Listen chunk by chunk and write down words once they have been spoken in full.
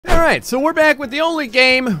Alright, so we're back with the only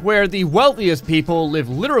game where the wealthiest people live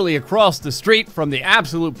literally across the street from the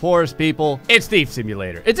absolute poorest people. It's Thief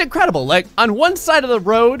Simulator. It's incredible. Like, on one side of the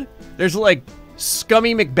road, there's like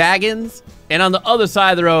scummy McBaggins, and on the other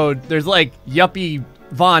side of the road, there's like yuppie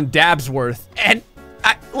Von Dabsworth. And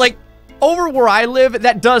over where I live,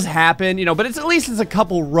 that does happen, you know, but at least it's a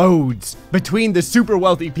couple roads between the super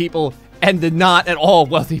wealthy people and the not at all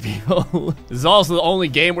wealthy people. This is also the only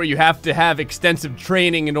game where you have to have extensive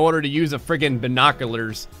training in order to use a friggin'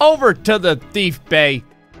 binoculars. Over to the Thief Bay,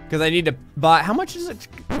 because I need to buy, how much is it?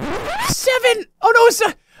 Oh no, it's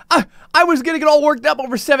not, I was gonna get all worked up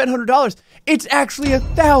over $700. It's actually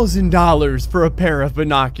 $1,000 for a pair of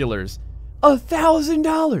binoculars.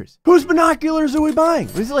 $1,000. Whose binoculars are we buying?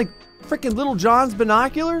 Is it like freaking Little John's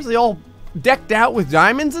binoculars? They all decked out with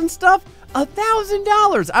diamonds and stuff?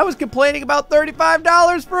 $1,000. I was complaining about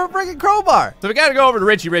 $35 for a freaking crowbar. So we gotta go over to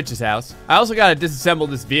Richie Rich's house. I also gotta disassemble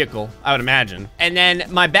this vehicle, I would imagine. And then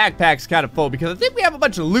my backpack's kind of full because I think we have a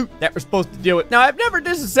bunch of loot that we're supposed to deal with. Now, I've never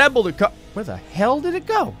disassembled a car. Where the hell did it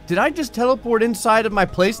go? Did I just teleport inside of my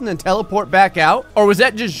place and then teleport back out? Or was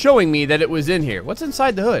that just showing me that it was in here? What's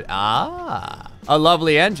inside the hood? Ah, a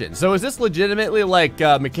lovely engine. So is this legitimately like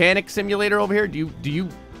a mechanic simulator over here? Do you,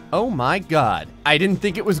 oh my God. I didn't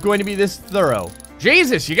think it was going to be this thorough.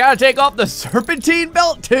 Jesus, you gotta take off the serpentine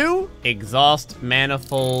belt too? Exhaust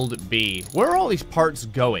manifold B. Where are all these parts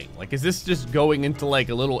going? Like, is this just going into like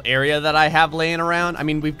a little area that I have laying around? I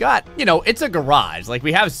mean, we've got, you know, it's a garage. Like,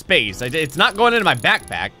 we have space. It's not going into my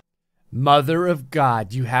backpack. Mother of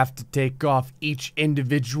God, you have to take off each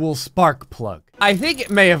individual spark plug. I think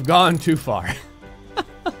it may have gone too far.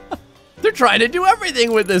 They're trying to do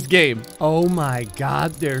everything with this game. Oh my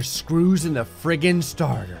God, there's screws in the friggin'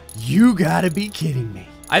 starter. You gotta be kidding me.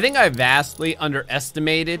 I think I vastly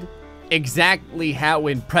underestimated exactly how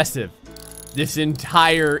impressive this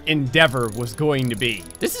entire endeavor was going to be.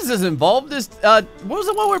 This is as involved as, what was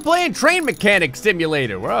the one we were playing? Train Mechanic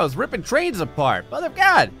Simulator, where I was ripping trains apart. Mother of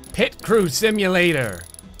God. Pit Crew Simulator.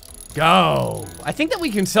 Go. I think that we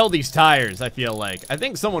can sell these tires, I feel like. I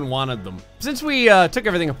think someone wanted them. Since we took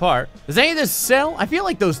everything apart, does any of this sell? I feel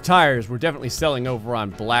like those tires were definitely selling over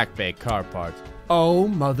on Black Bay Car Parts. Oh,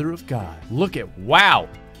 mother of God. Look at, wow.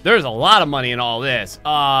 There's a lot of money in all this.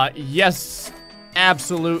 Yes,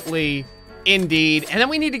 absolutely, indeed. And then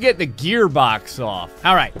we need to get the gearbox off.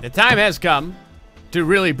 All right, the time has come to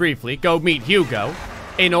really briefly go meet Hugo.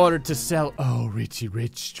 In order to sell, oh, Richie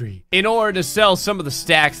Rich Street. In order to sell some of the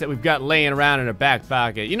stacks that we've got laying around in our back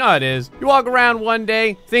pocket. You know how it is. You walk around one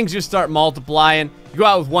day, things just start multiplying. You go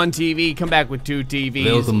out with one TV, come back with two TVs.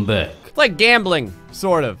 Build them back. It's like gambling,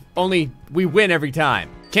 sort of. Only we win every time.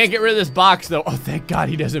 Can't get rid of this box though. Oh, thank God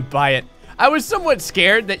he doesn't buy it. I was somewhat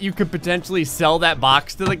scared that you could potentially sell that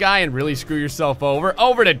box to the guy and really screw yourself over.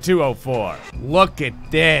 Over to 204. Look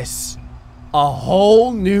at this. A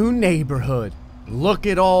whole new neighborhood. Look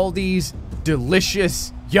at all these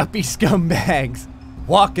delicious yuppie scumbags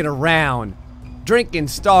walking around, drinking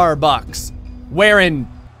Starbucks,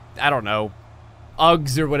 wearing, I don't know,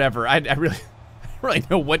 Uggs or whatever. I really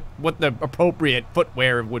know what the appropriate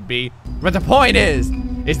footwear would be. But the point is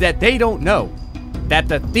that they don't know that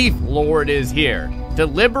the Thief Lord is here to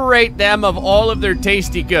liberate them of all of their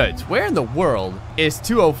tasty goods. Where in the world is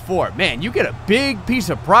 204? Man, you get a big piece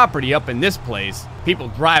of property up in this place. People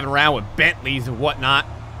driving around with Bentleys and whatnot.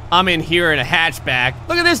 I'm in here in a hatchback.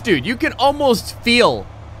 Look at this dude. You can almost feel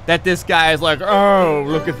that this guy is like, oh,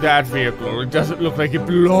 look at that vehicle. It doesn't look like it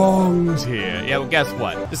belongs here. Yeah, well, guess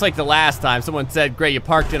what? Just like the last time someone said, Gray, you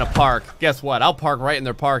parked in a park. Guess what? I'll park right in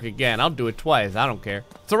their park again. I'll do it twice. I don't care.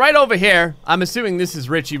 So right over here, I'm assuming this is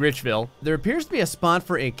Richie Richville. There appears to be a spot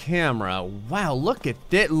for a camera. Wow, look at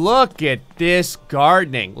this. Look at this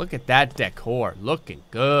gardening. Look at that decor. Looking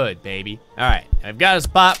good, baby. All right, I've got a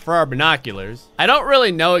spot for our binoculars. I don't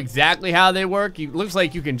really know exactly how they work. It looks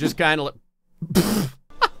like you can just kind of look.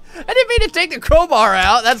 I didn't mean to take the crowbar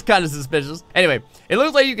out. That's kind of suspicious. Anyway, it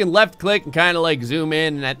looks like you can left click and kind of like zoom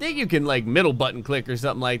in, and I think you can like middle button click or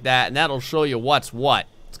something like that, and that'll show you what's what.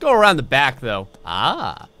 Let's go around the back though.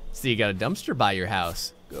 Ah, so you got a dumpster by your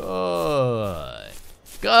house. Good.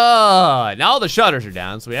 Good. Now all the shutters are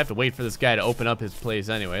down, so we have to wait for this guy to open up his place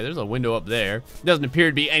anyway. There's a window up there. Doesn't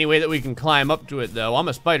appear to be any way that we can climb up to it though. I'm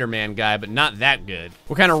a Spider-Man guy, but not that good.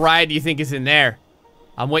 What kind of ride do you think is in there?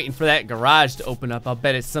 I'm waiting for that garage to open up. I'll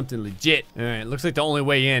bet it's something legit. All right, looks like the only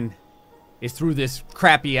way in is through this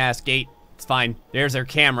crappy ass gate. It's fine. There's our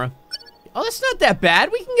camera. Oh, that's not that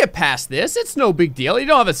bad. We can get past this. It's no big deal. You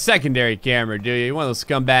don't have a secondary camera, do you? You're one of those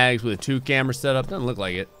scumbags with a 2-camera setup. Doesn't look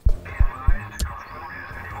like it.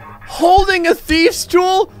 Holding a thief's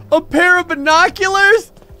tool? A pair of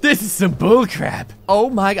binoculars? This is some bullcrap. Oh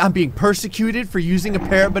my, I'm being persecuted for using a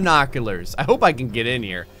pair of binoculars. I hope I can get in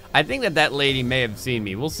here. I think that lady may have seen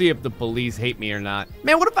me. We'll see if the police hate me or not.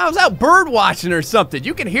 Man, what if I was out bird watching or something?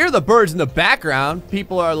 You can hear the birds in the background.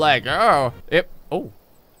 People are like, oh,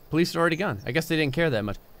 police are already gone. I guess they didn't care that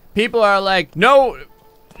much. People are like, no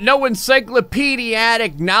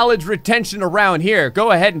encyclopedic knowledge retention around here.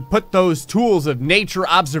 Go ahead and put those tools of nature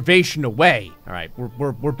observation away. All right,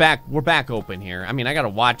 we're back open here. I mean, I gotta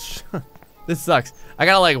watch. This sucks. I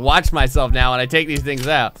gotta like watch myself now when I take these things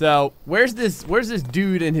out. So where's this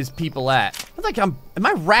dude and his people at? I think am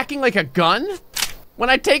I racking like a gun when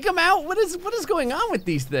I take them out? What is going on with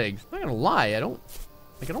these things? I'm not gonna lie, I don't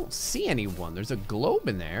see anyone. There's a globe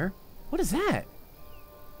in there. What is that?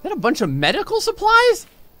 Is that a bunch of medical supplies?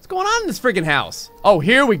 What's going on in this friggin' house? Oh,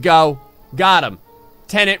 here we go. Got him.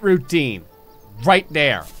 Tenant routine. Right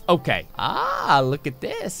there. Okay. Ah, look at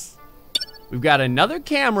this. We've got another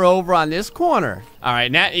camera over on this corner. All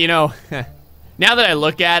right, now, you know, now that I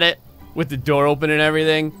look at it with the door open and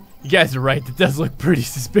everything, you guys are right, that does look pretty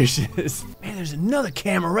suspicious. Man, there's another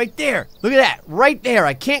camera right there. Look at that, right there.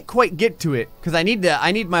 I can't quite get to it because I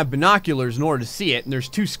need my binoculars in order to see it, and there's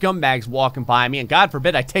two scumbags walking by me, and God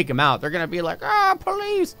forbid I take them out. They're gonna be like, ah,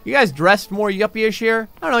 police. You guys dressed more yuppie-ish here?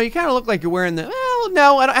 I don't know, you kind of look like you're wearing the, well,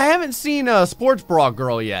 no, I haven't seen a sports bra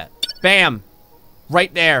girl yet. Bam,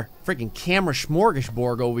 right there. Freaking camera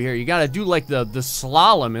smorgasbord over here. You gotta do like the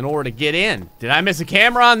slalom in order to get in. Did I miss a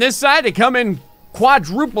camera on this side? They come in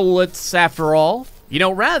quadruplets after all. You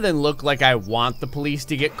know, rather than look like I want the police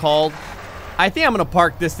to get called, I think I'm gonna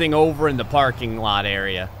park this thing over in the parking lot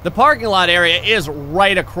area. The parking lot area is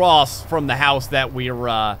right across from the house that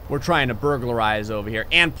we're trying to burglarize over here.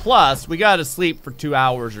 And plus, we gotta sleep for 2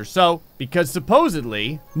 hours or so because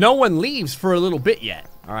supposedly no one leaves for a little bit yet.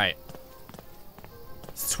 All right.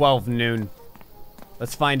 It's 12 noon.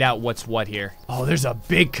 Let's find out what's what here. Oh, there's a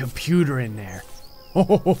big computer in there.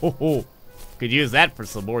 Oh, could use that for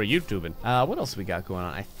some more YouTubing. What else we got going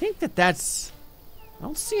on? I think that's... I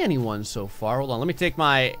don't see anyone so far. Hold on, let me take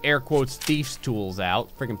my air quotes thief's tools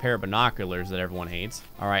out. Freaking pair of binoculars that everyone hates.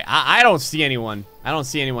 All right, I don't see anyone. I don't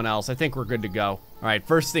see anyone else. I think we're good to go. All right,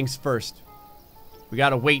 first things first. We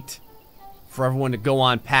gotta wait for everyone to go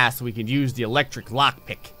on past so we can use the electric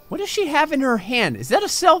lockpick. What does she have in her hand? Is that a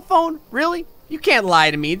cell phone? Really? You can't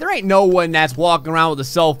lie to me. There ain't no one that's walking around with a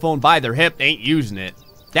cell phone by their hip ain't using it.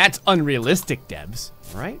 That's unrealistic, Debs.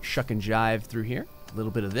 All right, shuck and jive through here. A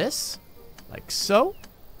little bit of this, like so.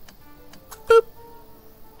 Boop.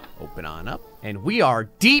 Open on up. And we are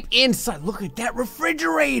deep inside. Look at that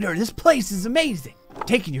refrigerator. This place is amazing.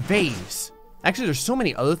 Taking your faves. Actually, there's so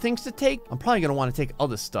many other things to take. I'm probably gonna wanna take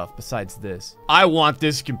other stuff besides this. I want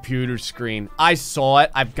this computer screen. I saw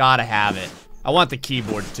it, I've gotta have it. I want the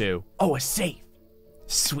keyboard too. Oh, a safe.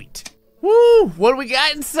 Sweet. Woo, what do we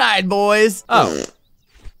got inside, boys? Oh,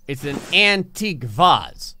 it's an antique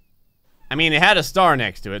vase. I mean, it had a star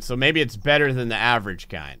next to it, so maybe it's better than the average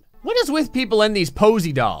kind. What is with people and these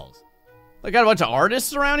posy dolls? Like, got a bunch of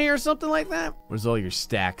artists around here or something like that? Where's all your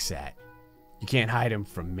stacks at? You can't hide them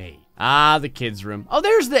from me. Ah, the kids' room. Oh,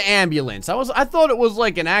 there's the ambulance. I thought it was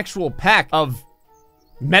like an actual pack of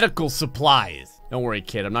medical supplies. Don't worry,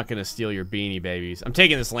 kid. I'm not gonna steal your beanie babies. I'm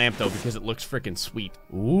taking this lamp though because it looks freaking sweet.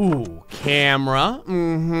 Ooh, camera.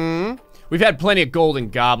 We've had plenty of golden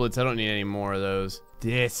goblets. I don't need any more of those.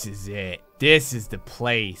 This is it. This is the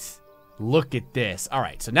place. Look at this. All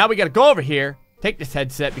right, so now we gotta go over here, take this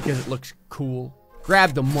headset because it looks cool.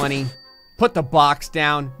 Grab the money. Put the box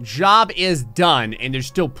down. Job is done, and there's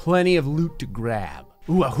still plenty of loot to grab.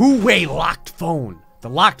 Ooh, a Huawei locked phone. The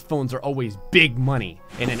locked phones are always big money.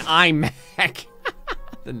 And an iMac.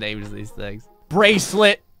 The names of these things.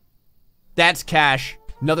 Bracelet. That's cash.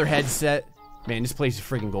 Another headset. Man, this place is a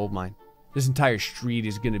freaking gold mine. This entire street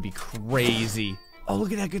is gonna be crazy. Oh,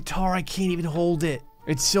 look at that guitar. I can't even hold it.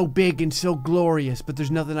 It's so big and so glorious, but there's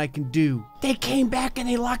nothing I can do. They came back and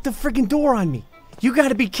they locked the freaking door on me. You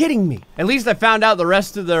gotta be kidding me. At least I found out the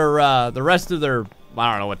rest of their, I don't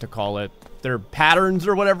know what to call it, their patterns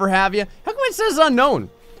or whatever have you. How come it says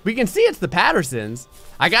unknown? We can see it's the Pattersons.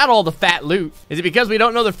 I got all the fat loot. Is it because we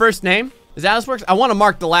don't know their first name? Is that how this works? I wanna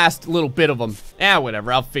mark the last little bit of them.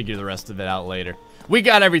 Whatever, I'll figure the rest of it out later. We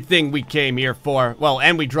got everything we came here for. Well,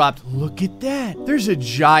 and we dropped, look at that. There's a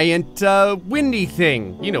giant, windy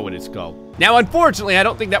thing. You know what it's called. Now, unfortunately, I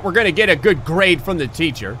don't think that we're gonna get a good grade from the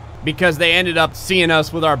teacher because they ended up seeing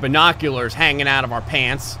us with our binoculars hanging out of our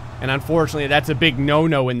pants. And unfortunately, that's a big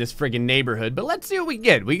no-no in this friggin' neighborhood. But let's see what we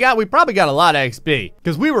get. We probably got a lot of XP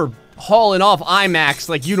because we were hauling off IMAX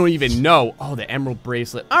like you don't even know. Oh, the emerald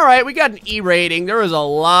bracelet. All right, we got an E rating. There was a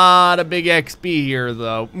lot of big XP here,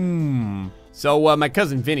 though. So my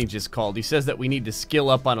cousin Vinny just called. He says that we need to skill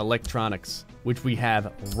up on electronics, which we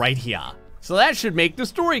have right here. So that should make the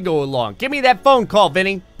story go along. Give me that phone call,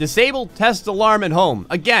 Vinny. Disable test alarm at home.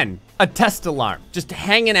 Again, a test alarm. Just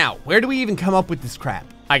hanging out. Where do we even come up with this crap?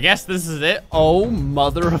 I guess this is it. Oh,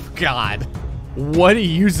 mother of God. What are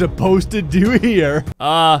you supposed to do here?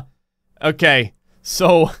 Okay.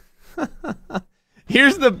 So,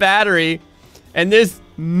 here's the battery. And this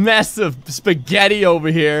mess of spaghetti over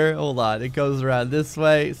here. Hold on. It goes around this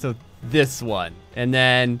way. So, this one. And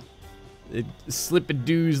then...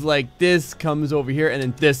 slip-a-doos like this comes over here, and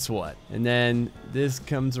then this one. And then this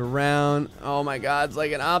comes around. Oh my God, it's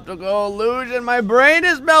like an optical illusion. My brain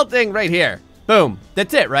is melting right here. Boom.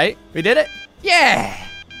 That's it, right? We did it? Yeah.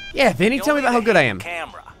 Yeah, Vinny, tell me about how good I am.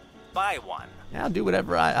 Camera. Buy one. I'll do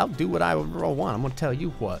whatever I'll do what I want. I'm gonna tell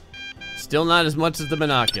you what. Still not as much as the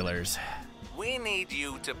binoculars. We need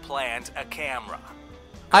you to plant a camera.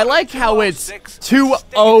 I like how it's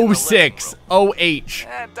 206 OH.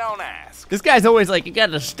 Don't ask. This guy's always like, you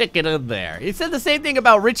gotta stick it in there. He said the same thing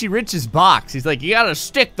about Richie Rich's box. He's like, you gotta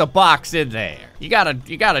stick the box in there. You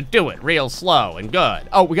gotta do it real slow and good.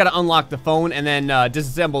 Oh, we gotta unlock the phone and then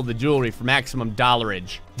disassemble the jewelry for maximum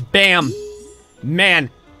dollarage. Bam. Man,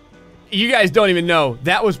 you guys don't even know.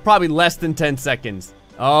 That was probably less than 10 seconds.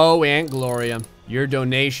 Oh, Aunt Gloria, your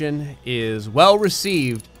donation is well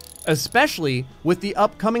received, especially with the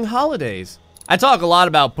upcoming holidays. I talk a lot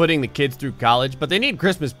about putting the kids through college, but they need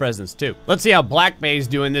Christmas presents too. Let's see how Black Bay's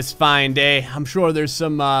doing this fine day. I'm sure there's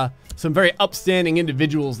some very upstanding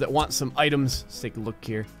individuals that want some items. Let's take a look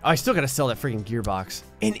here. Oh, I still gotta sell that freaking gearbox.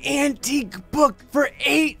 An antique book for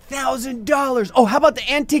 $8,000. Oh, how about the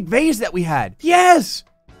antique vase that we had? Yes!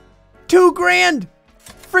 $2 grand.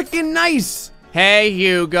 Freaking nice. Hey,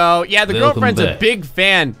 Hugo. Yeah, the girlfriend's a big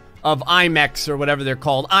fan of IMAX or whatever they're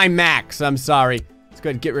called. IMAX, I'm sorry. Let's go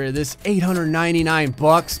ahead and get rid of this. 899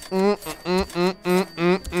 bucks. I'm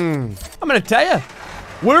gonna tell you,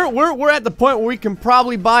 we're at the point where we can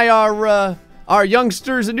probably buy our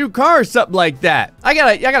youngsters a new car or something like that. I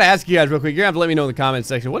gotta ask you guys real quick. You're gonna have to let me know in the comment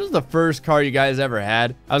section. What is the first car you guys ever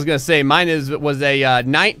had? I was gonna say mine was a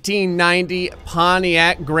 1990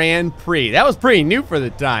 Pontiac Grand Prix. That was pretty new for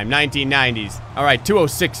the time, 1990s. All right,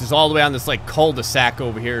 206 is all the way on this like cul-de-sac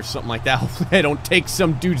over here or something like that. Hopefully I don't take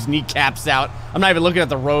some dude's kneecaps out. I'm not even looking at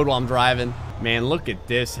the road while I'm driving. Man, look at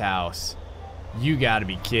this house. You gotta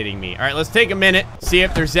be kidding me. All right, let's take a minute, see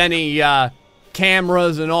if there's any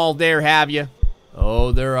cameras and all there have you.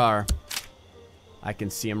 Oh, there are. I can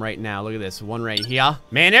see them right now. Look at this. One right here.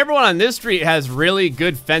 Man, everyone on this street has really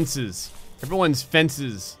good fences. Everyone's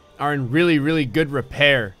fences are in really, really good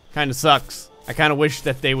repair. Kind of sucks. I kind of wish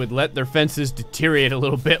that they would let their fences deteriorate a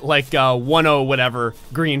little bit like 10 whatever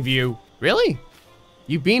Greenview. Really?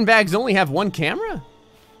 You beanbags only have one camera?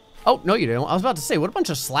 Oh, no you don't. I was about to say, what a bunch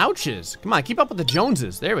of slouches. Come on, keep up with the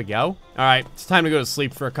Joneses. There we go. All right, it's time to go to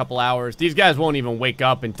sleep for a couple hours. These guys won't even wake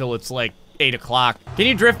up until it's like 8 o'clock. Can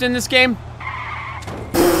you drift in this game?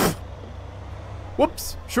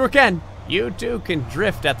 Whoops, sure can. You too can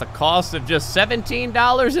drift at the cost of just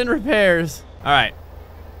 $17 in repairs. All right,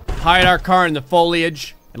 hide our car in the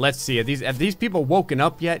foliage. And let's see, have these people woken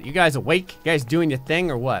up yet? You guys awake? You guys doing your thing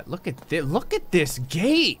or what? Look at this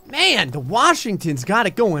gate. Man, the Washington's got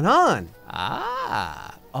it going on.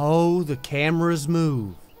 Ah, oh, the cameras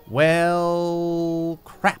move. Well,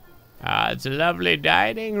 crap. Ah, it's a lovely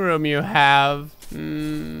dining room you have.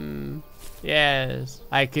 Yes,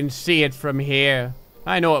 I can see it from here.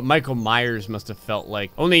 I know what Michael Myers must have felt like.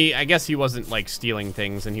 Only, I guess he wasn't like stealing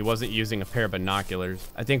things and he wasn't using a pair of binoculars.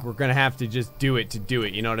 I think we're gonna have to just do it to do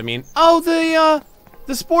it, you know what I mean? Oh,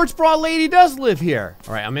 the sports bra lady does live here.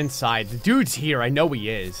 All right, I'm inside. The dude's here, I know he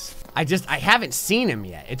is. I haven't seen him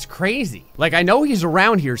yet. It's crazy. Like, I know he's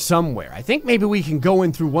around here somewhere. I think maybe we can go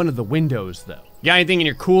in through one of the windows though. You got anything in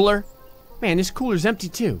your cooler? Man, this cooler's empty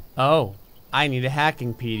too. Oh, I need a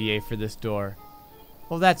hacking PDA for this door.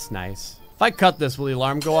 Well, that's nice. If I cut this, will the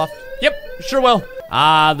alarm go off? Yep, sure will.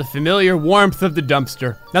 Ah, the familiar warmth of the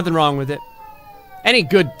dumpster. Nothing wrong with it. Any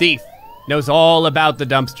good thief knows all about the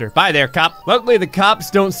dumpster. Bye there, cop. Luckily, the cops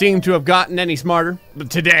don't seem to have gotten any smarter. But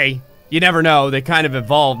today, you never know. They kind of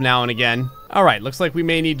evolve now and again. All right, looks like we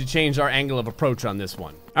may need to change our angle of approach on this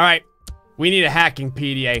one. All right, we need a hacking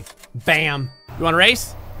PDA. Bam. You want to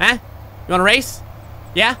race? Huh? You want to race?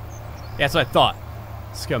 Yeah? Yeah, that's what I thought.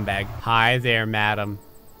 Scumbag. Hi there, madam.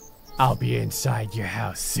 I'll be inside your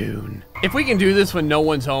house soon. If we can do this when no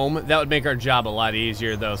one's home, that would make our job a lot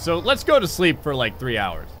easier though. So let's go to sleep for like 3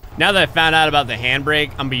 hours. Now that I found out about the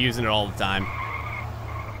handbrake, I'm gonna be using it all the time.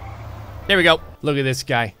 There we go. Look at this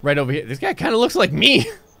guy right over here. This guy kind of looks like me.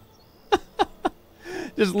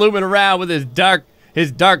 Just looming around with his dark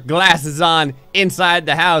glasses on inside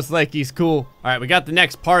the house like he's cool. All right, we got the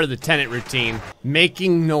next part of the tenant routine.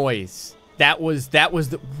 Making noise. That was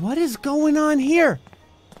the, what is going on here?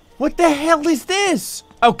 What the hell is this?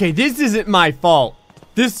 Okay, this isn't my fault.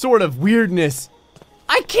 This sort of weirdness.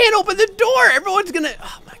 I can't open the door. Everyone's gonna,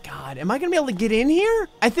 oh my God. Am I gonna be able to get in here?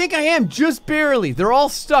 I think I am, just barely. They're all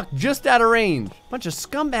stuck just out of range. Bunch of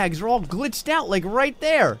scumbags are all glitched out like right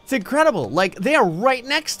there. It's incredible. Like they are right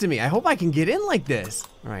next to me. I hope I can get in like this.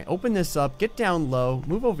 All right, open this up, get down low,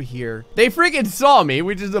 move over here. They freaking saw me,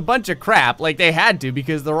 which is a bunch of crap. Like they had to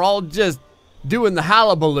because they're all just doing the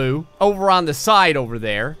hullabaloo over on the side over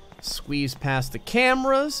there. Squeeze past the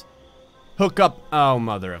cameras. Hook up, oh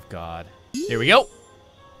mother of God. Here we go.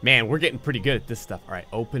 Man, we're getting pretty good at this stuff. All right,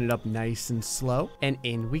 open it up nice and slow, and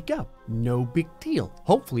in we go. No big deal.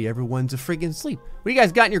 Hopefully everyone's a friggin' asleep. What do you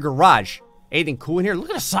guys got in your garage? Anything cool in here? Look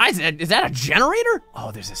at the size of that. Is that a generator?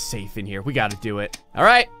 Oh, there's a safe in here. We gotta do it. All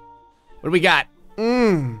right, what do we got?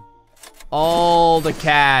 All the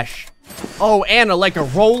cash. Oh, and like a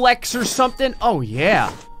Rolex or something? Oh,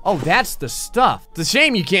 yeah. Oh, that's the stuff. It's a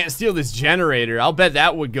shame you can't steal this generator. I'll bet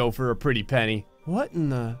that would go for a pretty penny. What in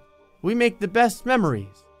the? We make the best memories.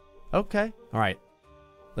 Okay. All right.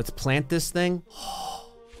 Let's plant this thing.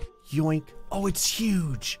 Yoink. Oh, it's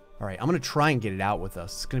huge. All right. I'm going to try and get it out with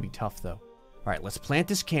us. It's going to be tough, though. All right. Let's plant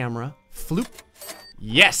this camera. Floop.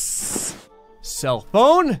 Yes. Cell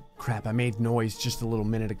phone. Crap. I made noise just a little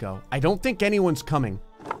minute ago. I don't think anyone's coming.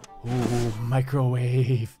 Ooh,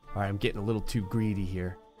 microwave. All right. I'm getting a little too greedy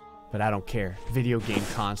here. But I don't care. Video game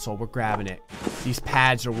console. We're grabbing it. These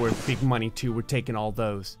pads are worth big money, too. We're taking all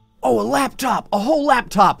those. Oh, a laptop, a whole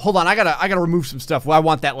laptop. Hold on, I gotta remove some stuff. Well, I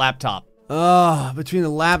want that laptop. Between the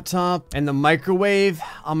laptop and the microwave,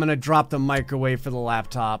 I'm gonna drop the microwave for the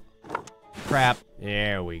laptop. Crap,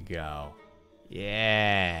 there we go.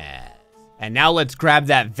 Yeah. And now let's grab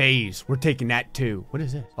that vase. We're taking that too. What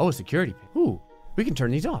is this? Oh, a security pin. Ooh, we can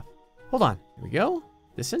turn these off. Hold on, here we go.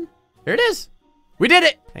 This in, here it is. We did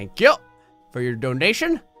it. Thank you for your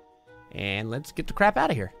donation. And let's get the crap out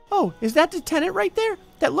of here. Oh, is that the tenant right there?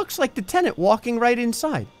 That looks like the tenant walking right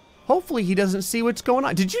inside. Hopefully he doesn't see what's going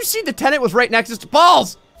on. Did you see the tenant was right next to us?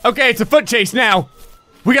 Balls! Okay, it's a foot chase now.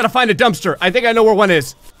 We gotta find a dumpster. I think I know where one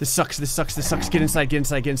is. This sucks, this sucks, this sucks. Get inside, get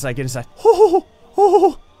inside, get inside, get inside. Oh.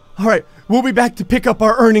 All right, we'll be back to pick up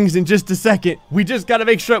our earnings in just a second. We just gotta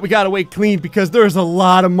make sure that we got away clean because there's a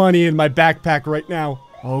lot of money in my backpack right now.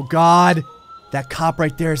 Oh God, that cop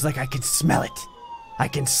right there is like, I can smell it. I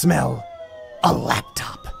can smell a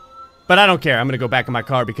laptop. But I don't care. I'm gonna go back in my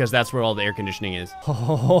car because that's where all the air conditioning is.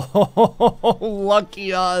 Oh,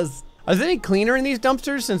 lucky us. Is it any cleaner in these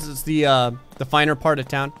dumpsters since it's the finer part of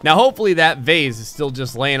town? Now, hopefully that vase is still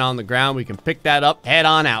just laying on the ground. We can pick that up, head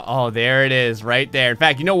on out. Oh, there it is right there. In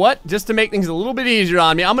fact, you know what? Just to make things a little bit easier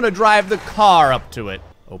on me, I'm gonna drive the car up to it.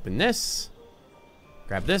 Open this,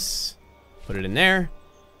 grab this, put it in there,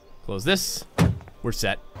 close this. We're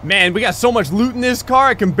set. Man, we got so much loot in this car,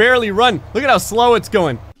 I can barely run. Look at how slow it's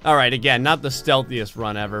going. All right, again, not the stealthiest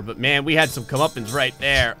run ever, but man, we had some comeuppance right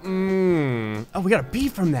there. Oh, we got a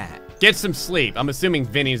beef from that. Get some sleep. I'm assuming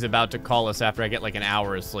Vinny's about to call us after I get like an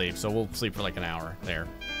hour of sleep, so we'll sleep for like an hour there.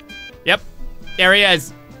 Yep, there he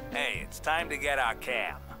is. Hey, it's time to get our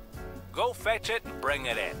cam. Go fetch it and bring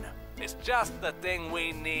it in. It's just the thing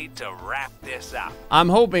we need to wrap this up. I'm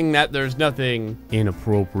hoping that there's nothing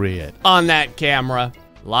inappropriate on that camera.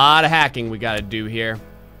 A lot of hacking we gotta do here.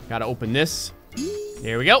 Gotta open this.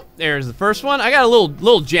 There we go. There's the first one. I got a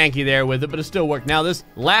little janky there with it, but it still worked. Now this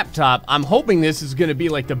laptop, I'm hoping this is gonna be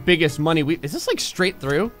like the biggest money is this like straight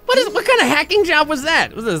through? What kind of hacking job was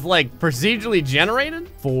that? Was this like procedurally generated?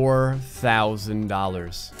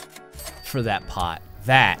 $4,000 for that pot.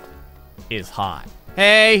 That is hot.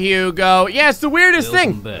 Hey, Hugo. Yeah, it's the weirdest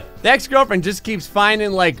thing. The ex-girlfriend just keeps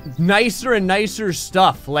finding like nicer and nicer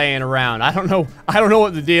stuff laying around. I don't know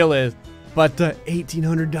what the deal is. But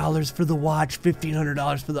 $1,800 for the watch,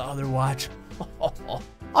 $1,500 for the other watch. Oh,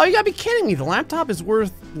 you gotta be kidding me. The laptop is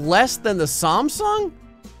worth less than the Samsung?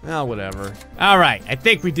 Oh, whatever. All right, I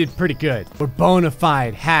think we did pretty good. We're bona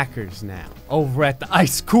fide hackers now. Over at the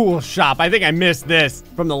Ice Cool shop. I think I missed this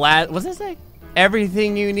from the last, what's it say?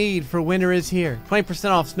 Everything you need for winter is here.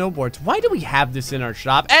 20% off snowboards. Why do we have this in our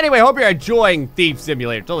shop? Anyway, hope you're enjoying Thief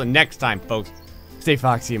Simulator. Till the next time, folks. Stay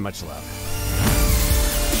foxy and much love.